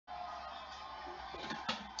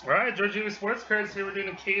All right, Georgia Sports Cards here. We're doing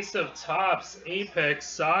a case of Topps Apex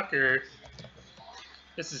Soccer.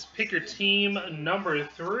 This is pick your team number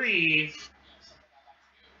 3.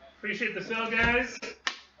 Appreciate the fill, guys.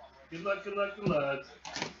 Good luck, good luck, good luck.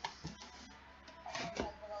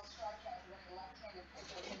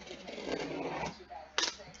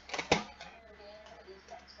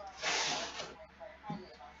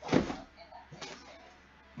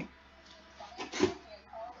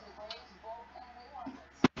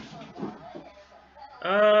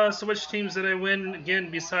 So which teams did I win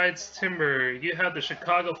again besides Timber? You have the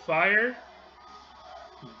Chicago Fire,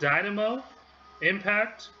 Dynamo,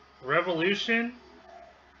 Impact, Revolution,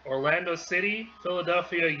 Orlando City,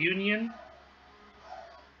 Philadelphia Union,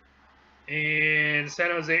 and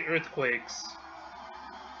San Jose Earthquakes.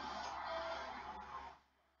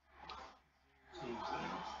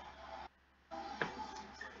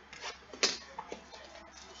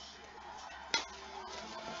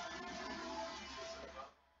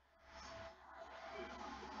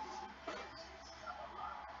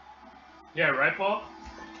 Yeah, right, Paul?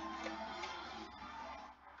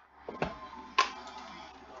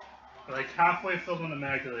 Like halfway filled on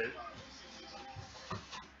Immaculate.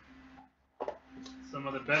 Some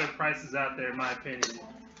of the better prices out there, in my opinion.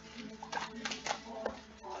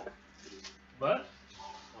 But,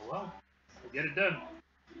 oh well, we'll get it done.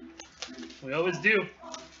 We always do.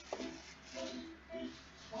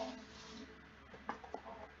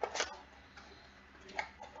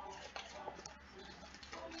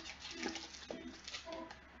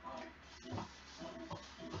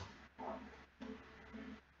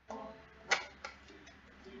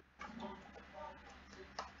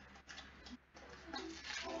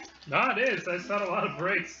 No, it is. I saw a lot of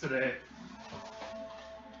breaks today.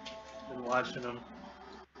 Been watching them.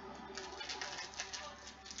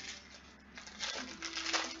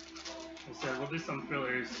 I said we'll do some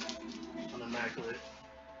fillers on Immaculate.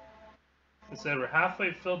 I said we're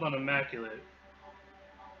halfway filled on Immaculate.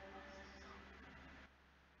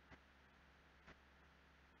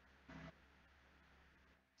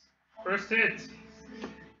 First hit.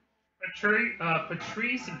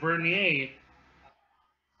 Patrice Bernier.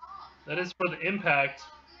 That is for the Impact.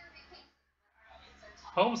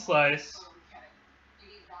 Home slice.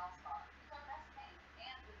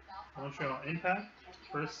 Montreal Impact.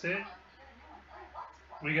 First hit.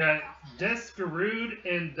 We got Desperoud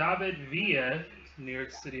and David Villa, New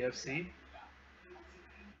York City FC.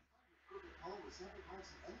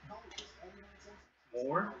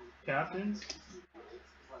 More captains.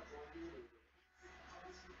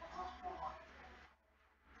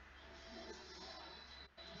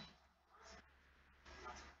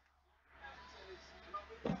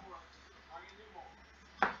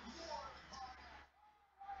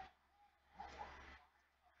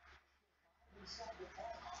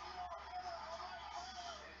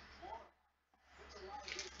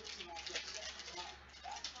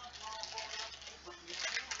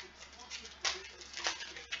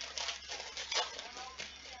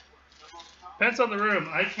 Depends on the room.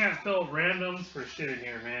 I can't fill randoms for shit in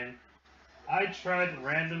here, man. I tried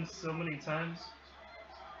randoms so many times.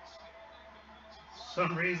 For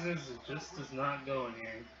some reasons, it just does not go in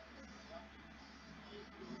here.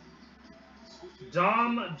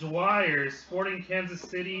 Dom Dwyer, Sporting Kansas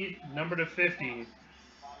City, number to 50. Right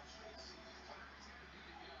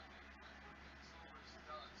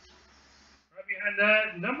behind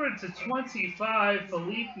that, number to 25,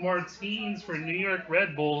 Philippe Martins for New York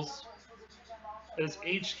Red Bulls. Is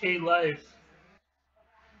HK Life.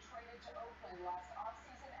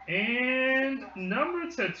 And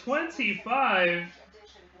number to 25,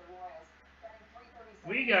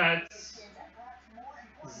 we got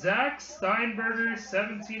Zach Steinberger,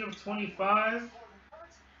 17 of 25. How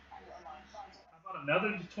about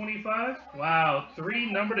another 25? Wow,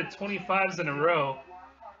 3 number to 25s in a row.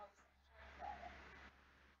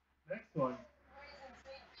 Next one.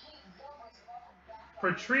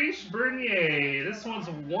 Patrice Bernier. This one's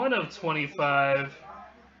 1 of 25.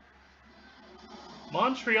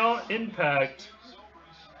 Montreal Impact.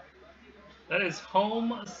 That is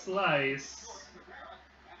home slice.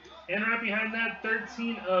 And right behind that,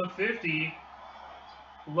 13 of 50.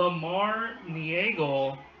 Lamar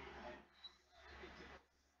Niegel.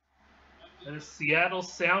 That is Seattle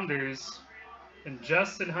Sounders. And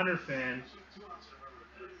Justin Hunter fan.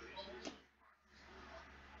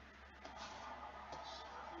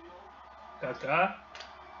 Kaka.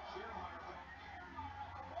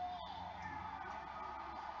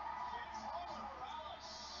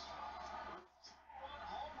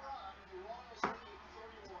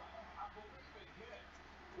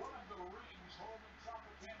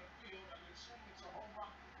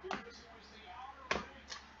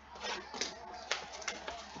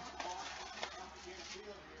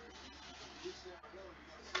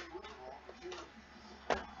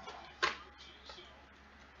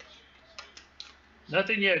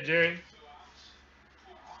 Nothing yet, Jerry.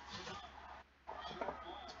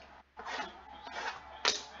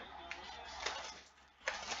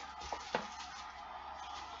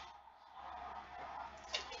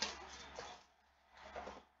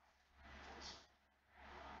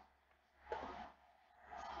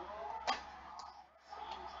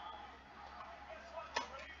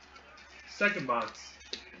 Second box.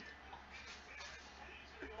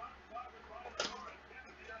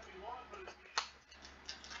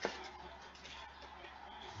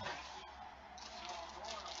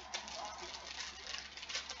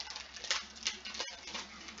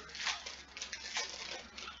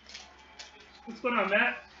 What's going on,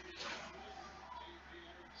 Matt?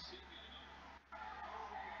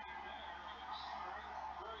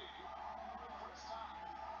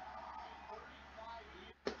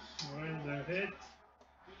 Where's the hit?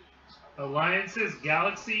 Alliances,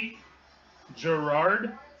 Galaxy,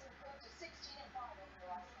 Gerard,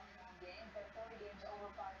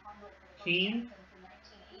 Keen,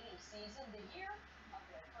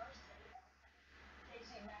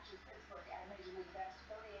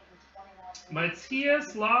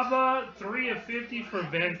 Matias Lava, 3 of 50 for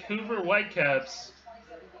Vancouver Whitecaps.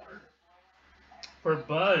 For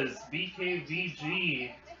Buzz,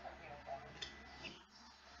 BKVG.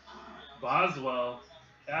 Boswell,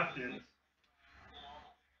 captain.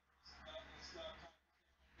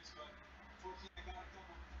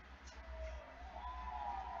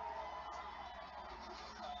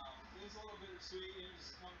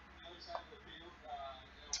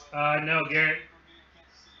 No, Garrett.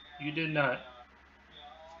 You did not.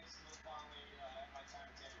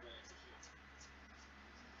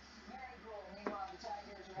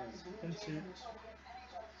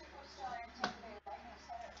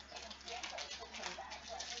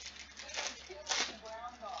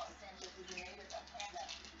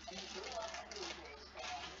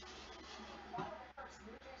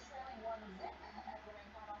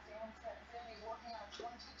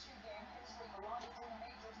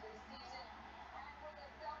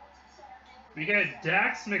 We got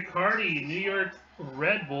Dax McCarty, New York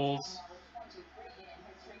Red Bulls.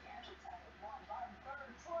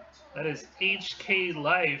 That is HK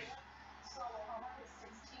Life.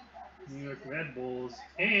 New York Red Bulls.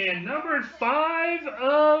 And number 5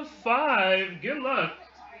 of 5. Good luck.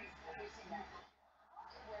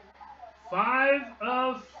 5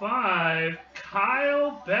 of 5.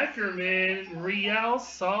 Kyle Beckerman, Real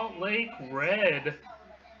Salt Lake Red.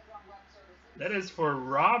 That is for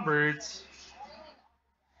Roberts.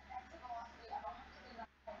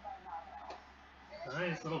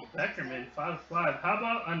 Nice little Beckerman, 5 of 5. How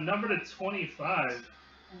about a number to 25?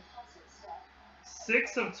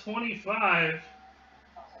 6 of 25.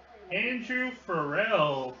 Andrew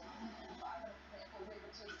Farrell.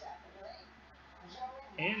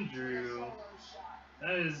 Andrew.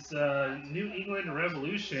 That is New England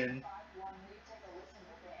Revolution.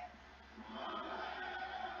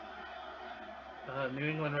 New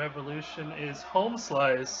England Revolution is Home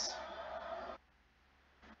Slice.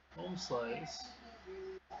 Home Slice.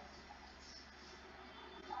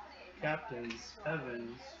 Captains,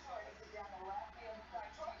 Evans.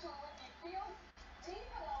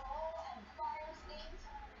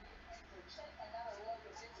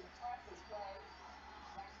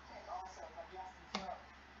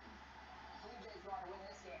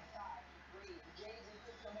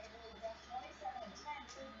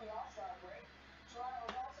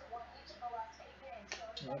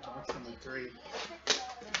 Oh, box number 3.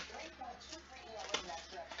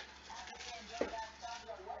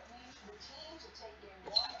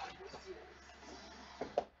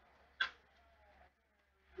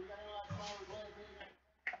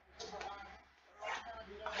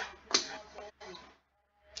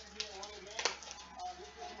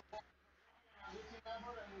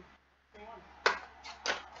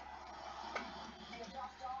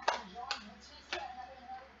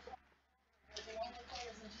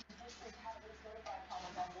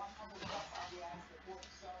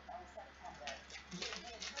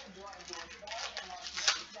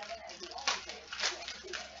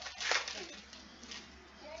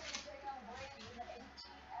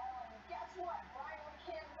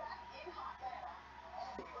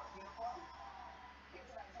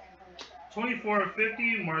 $24 of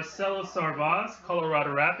 50, Marcelo Sarvaz,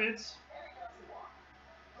 Colorado Rapids.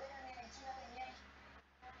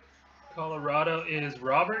 Colorado is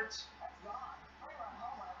Robert.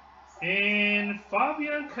 And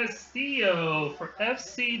Fabian Castillo for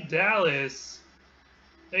FC Dallas.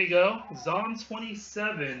 There you go. Zon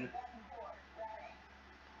 27.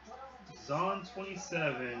 Zon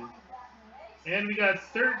 27. And we got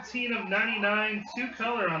 13 of 99,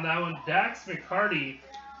 2-color on that one. Dax McCarty.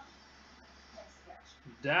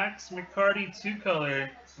 Dax McCarty, 2-color.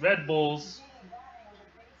 Red Bulls.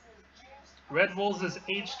 Red Bulls is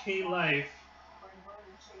HK Life.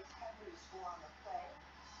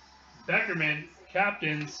 Beckerman,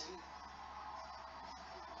 captains.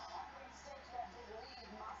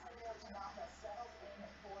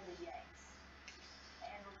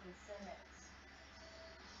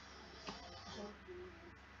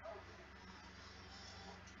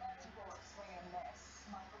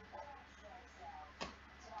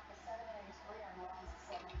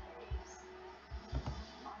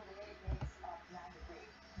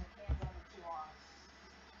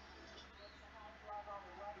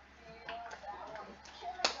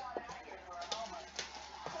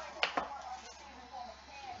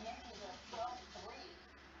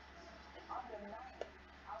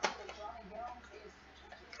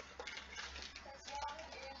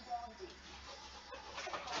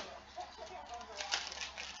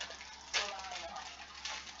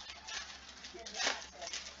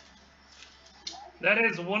 That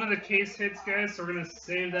is one of the case hits, guys, so we're going to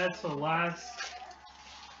save that till last.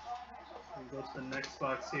 We'll go to the next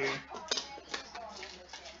box here.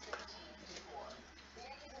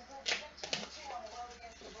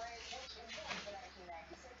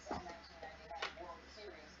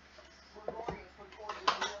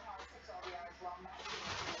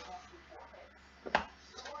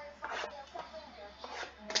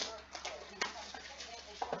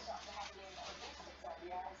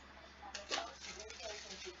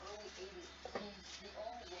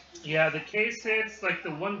 Yeah, the case hits, like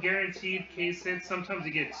the one guaranteed case hits, sometimes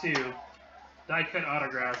you get 2. Die cut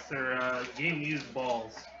autographs, they're game used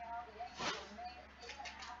balls.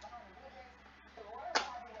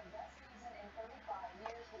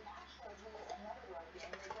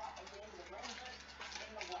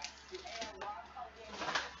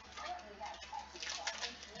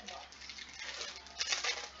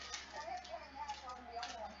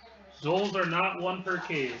 Doles are not 1 per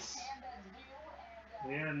case.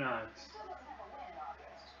 They are not.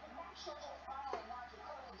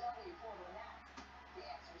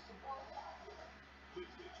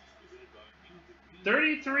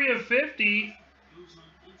 $33 of 50.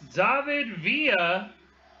 David Villa,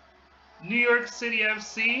 New York City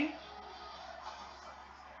FC.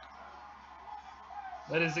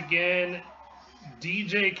 That is again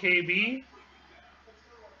DJ KB.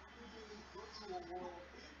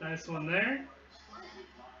 Nice one there.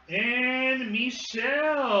 And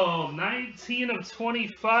Michel, 19 of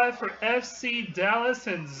 25 for FC Dallas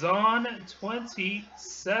and Zon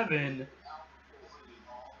 27.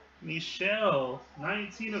 Michel,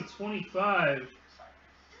 19 of 25.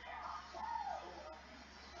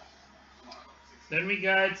 Then we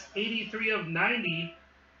got 83 of 90,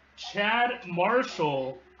 Chad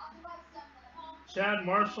Marshall. Chad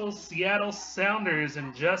Marshall, Seattle Sounders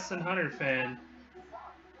and Justin Hunter fan.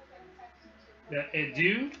 Got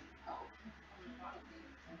Edu.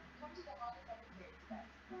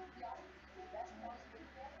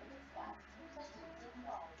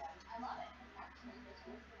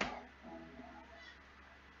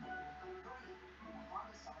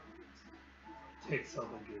 Take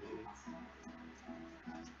something good.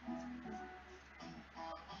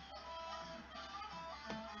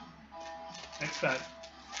 Next pack.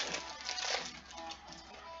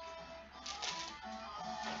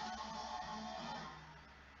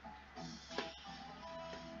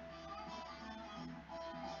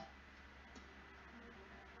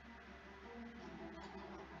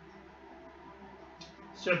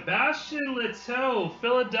 Sebastian Leteau,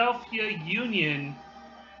 Philadelphia Union.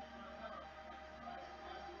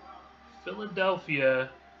 Philadelphia.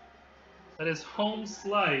 That is home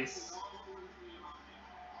slice.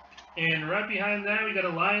 And right behind that, we got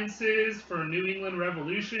alliances for New England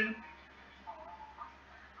Revolution.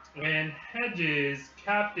 And Hedges,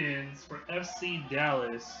 captains for FC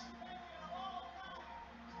Dallas.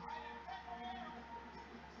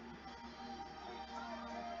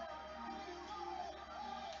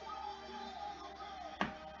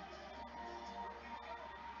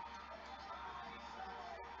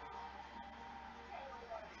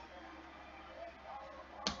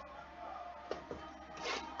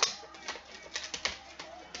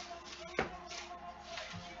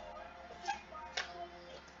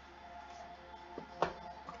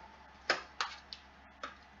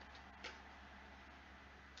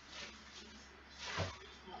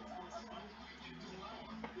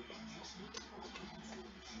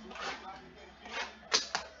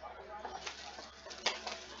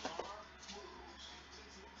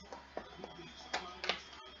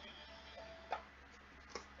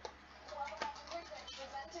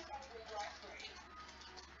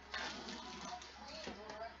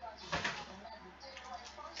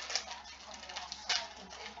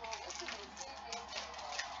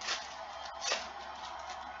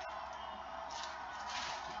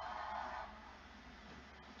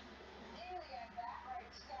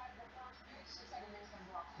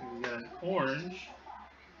 orange.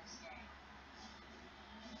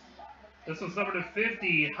 This one's number to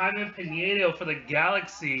 50, Jaime Pinedo for the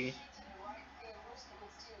Galaxy.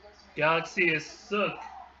 Galaxy is Sook.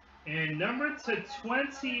 And number to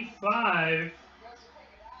 25,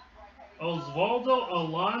 Osvaldo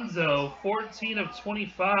Alonso, 14 of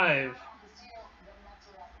 25.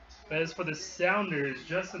 That is for the Sounders,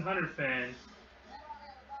 Justin Hunter fan.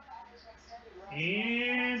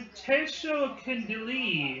 And Tesho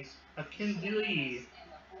Akindele.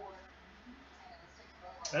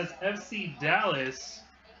 That's FC Dallas.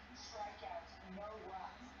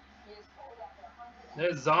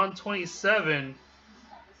 There's Zon 27.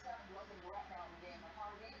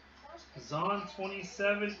 Zon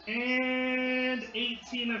 27 and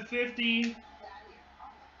 18 of 50.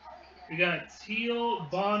 We got Teal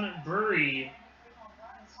Bonbury,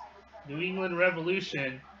 New England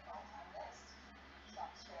Revolution.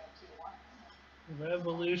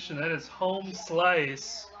 Revolution, that is home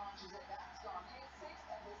slice.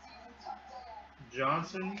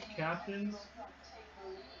 Johnson, captains.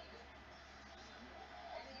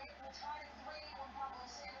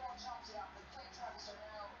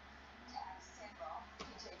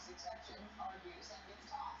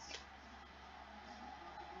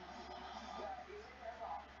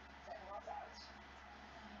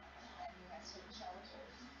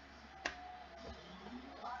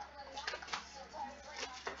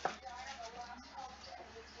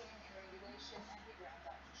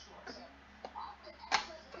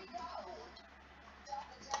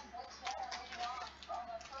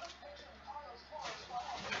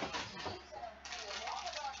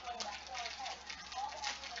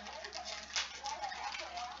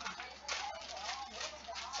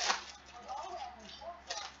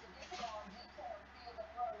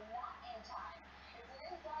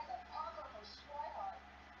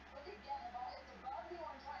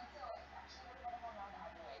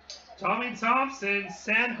 Tommy Thompson,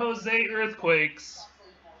 San Jose Earthquakes.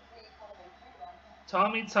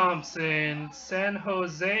 Tommy Thompson, San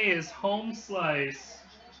Jose is home slice.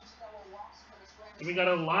 And we got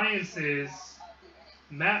alliances.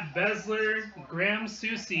 Matt Besler, Graham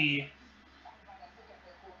Susi,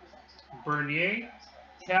 Bernier,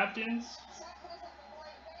 captains.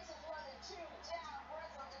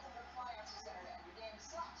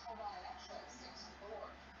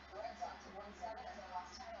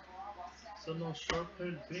 So no short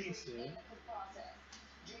print base here.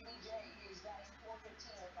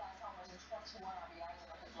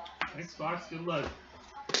 Next box, good luck.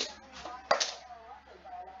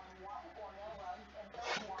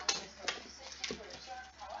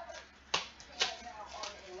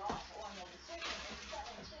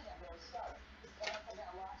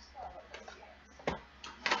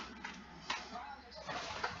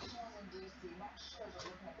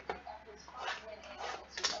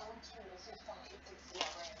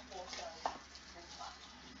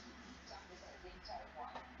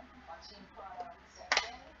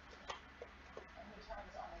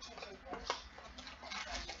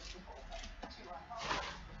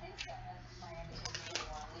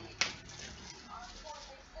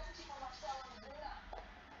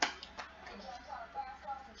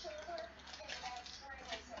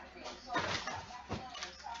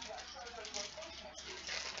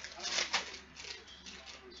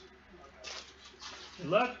 Good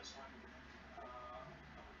luck.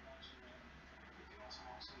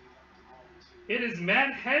 It is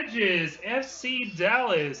Matt Hedges, FC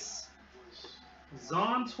Dallas.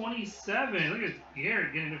 Zon 27. Look at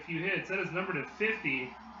Garrett getting a few hits. That is number to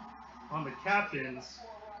 50 on the captains.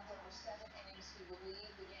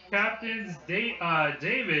 Captains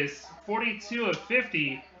Davis, 42 of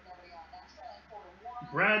 50.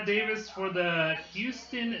 Brad Davis for the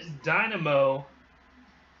Houston Dynamo.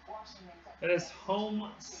 That is home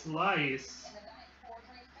slice.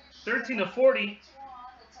 13 of 40.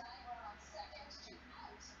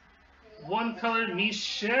 One color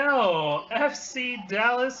Michelle, FC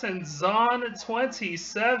Dallas and Zon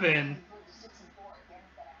 27.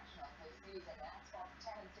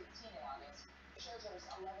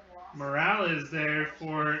 Morales there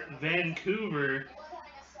for Vancouver.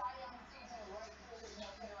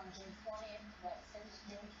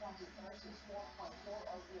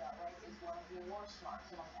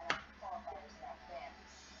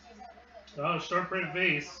 Oh, short print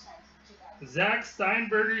base. Zach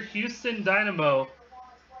Steinberger, Houston Dynamo.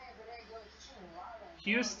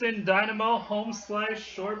 Houston Dynamo, home slice,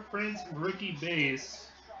 short print, rookie base.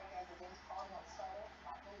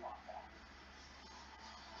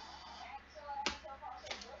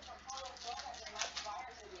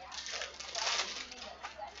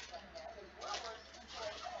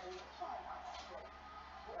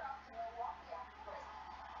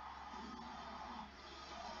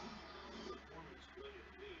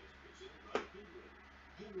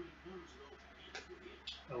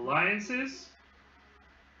 Alliances.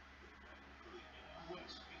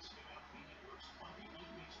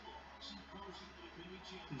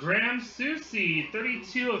 Graham Susi,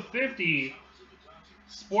 32 of 50.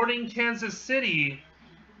 Sporting Kansas City.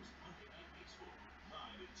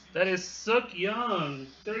 That is Suk Young,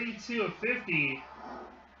 32 of 50.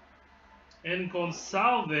 And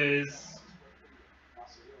Gonsalves.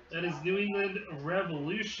 That is New England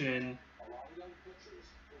Revolution.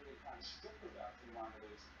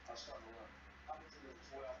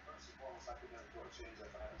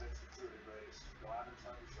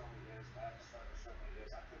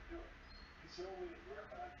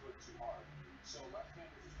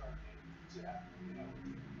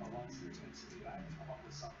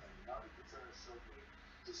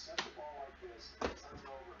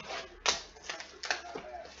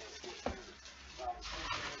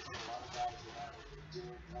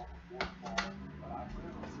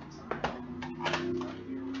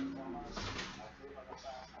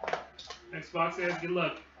 Next box, guys. Good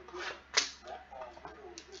luck.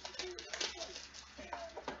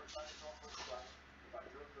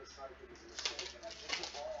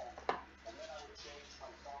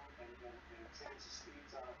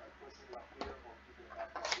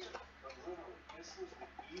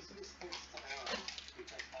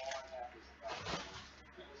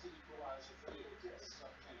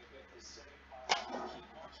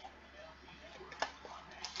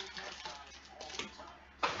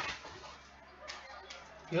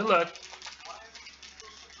 Good luck.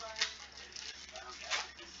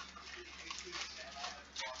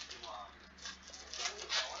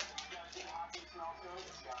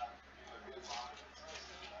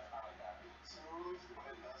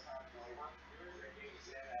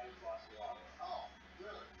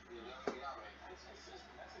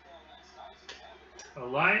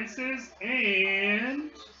 Alliances and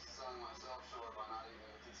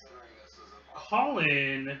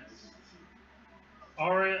Colin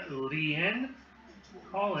Arlien.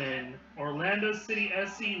 Colin, Orlando City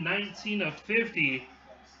SC, 19 of 50.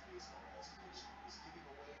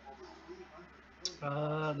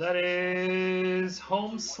 That is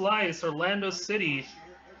Home Slice, Orlando City.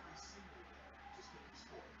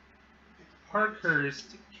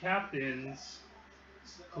 Parkhurst, Captains,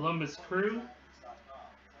 Columbus Crew.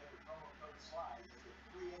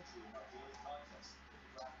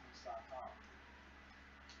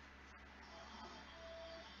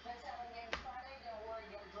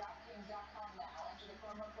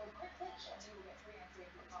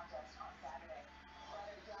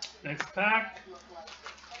 Next pack.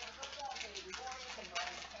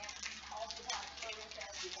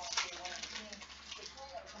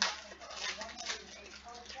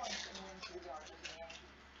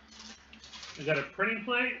 We got a printing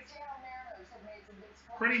plate.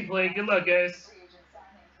 Printing plate. Good luck, guys.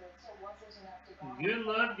 Good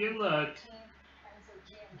luck. Good luck.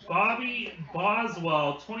 Bobby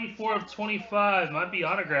Boswell, 24 of 25. Might be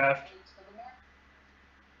autographed.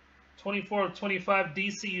 24 of 25,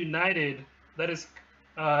 DC United. That is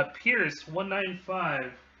Pierce,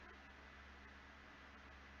 195.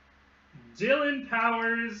 Dylan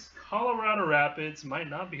Powers, Colorado Rapids. Might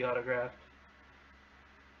not be autographed.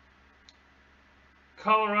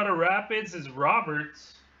 Colorado Rapids is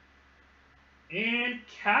Roberts. And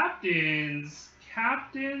Captains.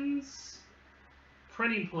 Captains.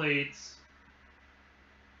 Printing plates.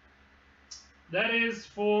 That is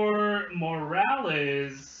for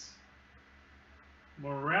Morales.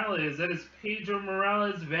 Morales. That is Pedro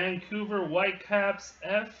Morales, Vancouver Whitecaps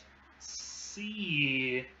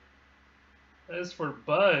FC. That is for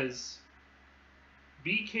Buzz.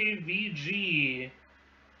 BKVG.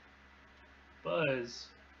 Buzz.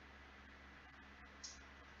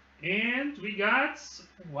 And we got,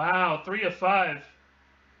 wow, 3 of 5.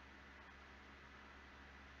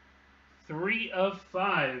 3 of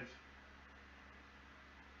 5.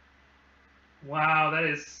 Wow, that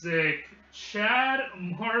is sick. Chad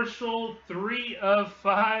Marshall, 3 of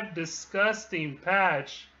 5. Disgusting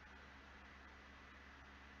patch.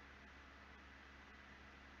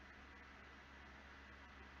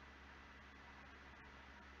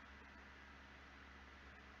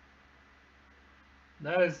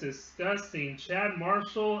 That is disgusting. Chad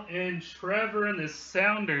Marshall and Trevor and the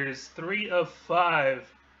Sounders, 3 of 5.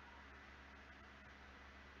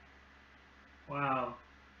 Wow.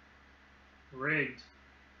 Rigged.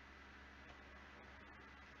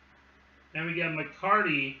 And we got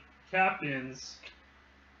McCarty, Captains.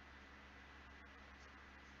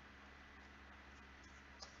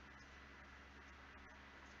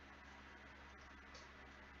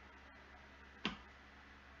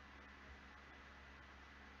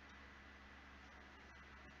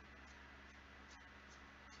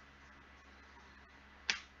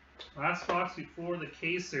 Last box before the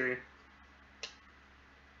caser.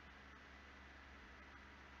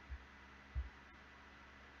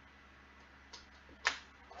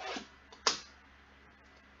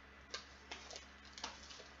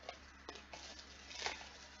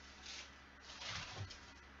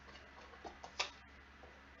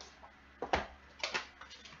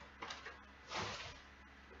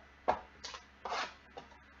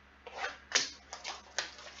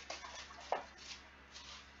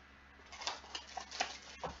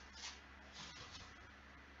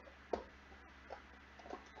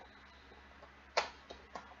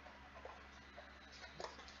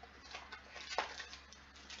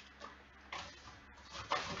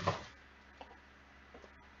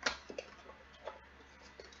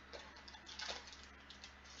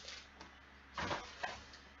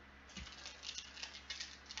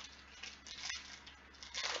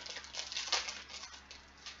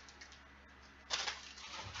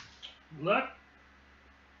 Luck.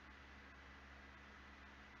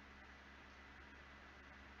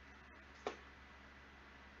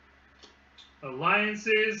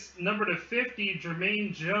 Alliances, number to 50,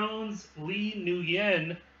 Jermaine Jones, Lee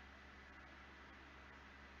Nguyen.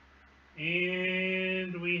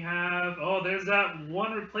 And we have, oh, there's that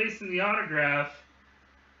one replacing the autograph.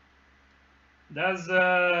 That's,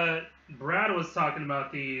 Brad was talking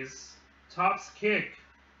about these. Topps Kick.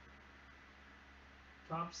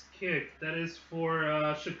 Topps Kick. That is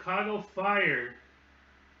for Chicago Fire.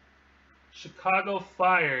 Chicago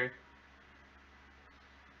Fire.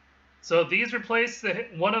 So these replace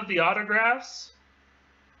one of the autographs,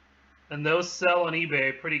 and those sell on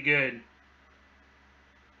eBay pretty good.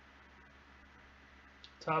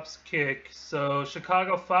 Topps Kick. So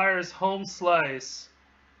Chicago Fire's Home Slice.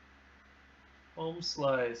 Home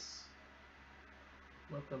Slice.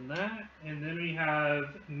 Look on that. And then we have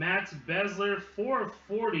Matt Besler, 4 of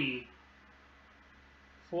 40.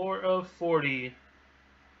 4 of 40.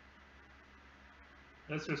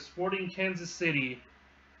 That's for Sporting Kansas City.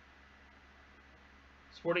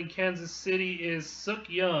 Sporting Kansas City is Suk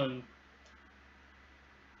Young.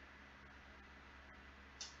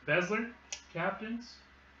 Besler, captains.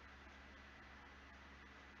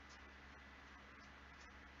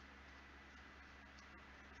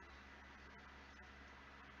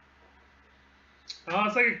 Oh,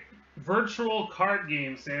 it's like a virtual card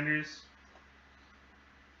game, Sanders.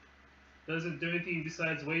 Doesn't do anything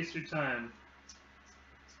besides waste your time.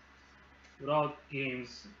 What all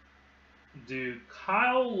games do.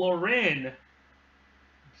 Kyle Lauren,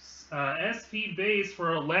 SP base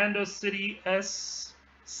for Orlando City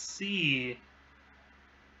SC.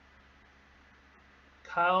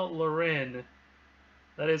 Kyle Lauren.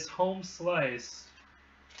 That is Home Slice.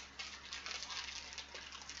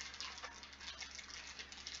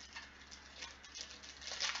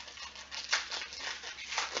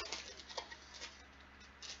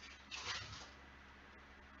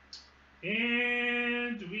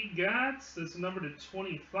 And we got, this number to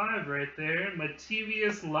 25 right there,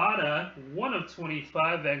 Mativius Lotta, 1 of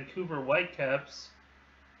 25, Vancouver Whitecaps.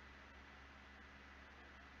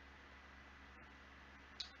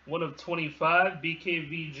 1 of 25,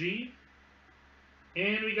 BKVG.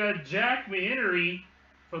 And we got Jack Mahinnery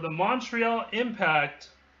for the Montreal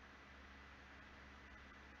Impact.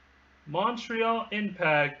 Montreal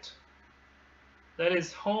Impact. That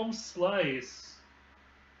is Home Slice.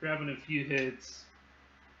 Grabbing a few hits.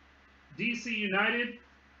 DC United.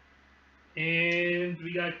 And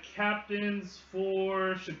we got captains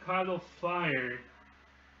for Chicago Fire.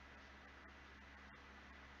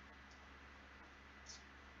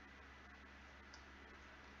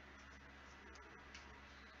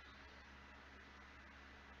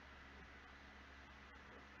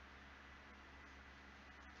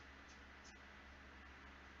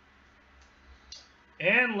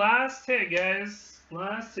 And last hit, guys.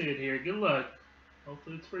 Last hit here. Good luck.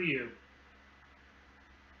 Hopefully it's for you.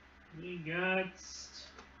 We got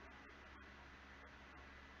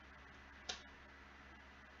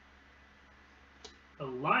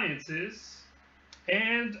Alliances.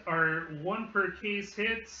 And our 1 per case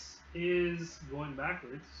hits is going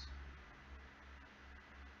backwards.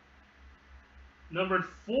 Numbered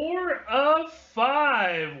 4 of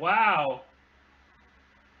 5. Wow.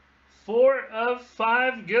 4 of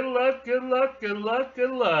 5. Good luck, good luck, good luck, good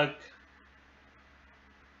luck.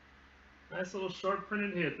 Nice little short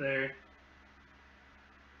printed hit there.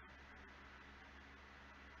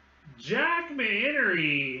 Jack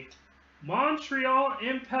Mahinnery. Montreal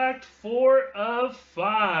Impact 4 of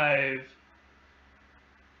 5.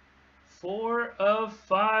 4 of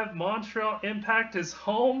 5. Montreal Impact is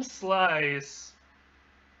Home Slice.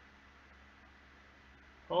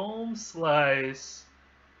 Home slice.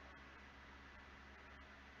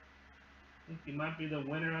 I think he might be the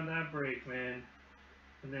winner on that break, man.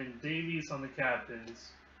 And then Davies on the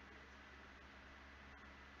captains.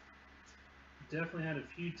 Definitely had a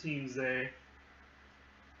few teams there.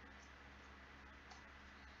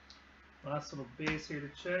 Last little base here to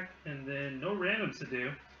check, and then no randoms to do.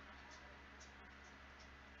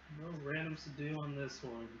 No randoms to do on this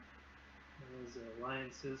one. That was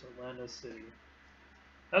Alliances, Orlando City.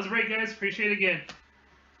 That was great, guys. Appreciate it again.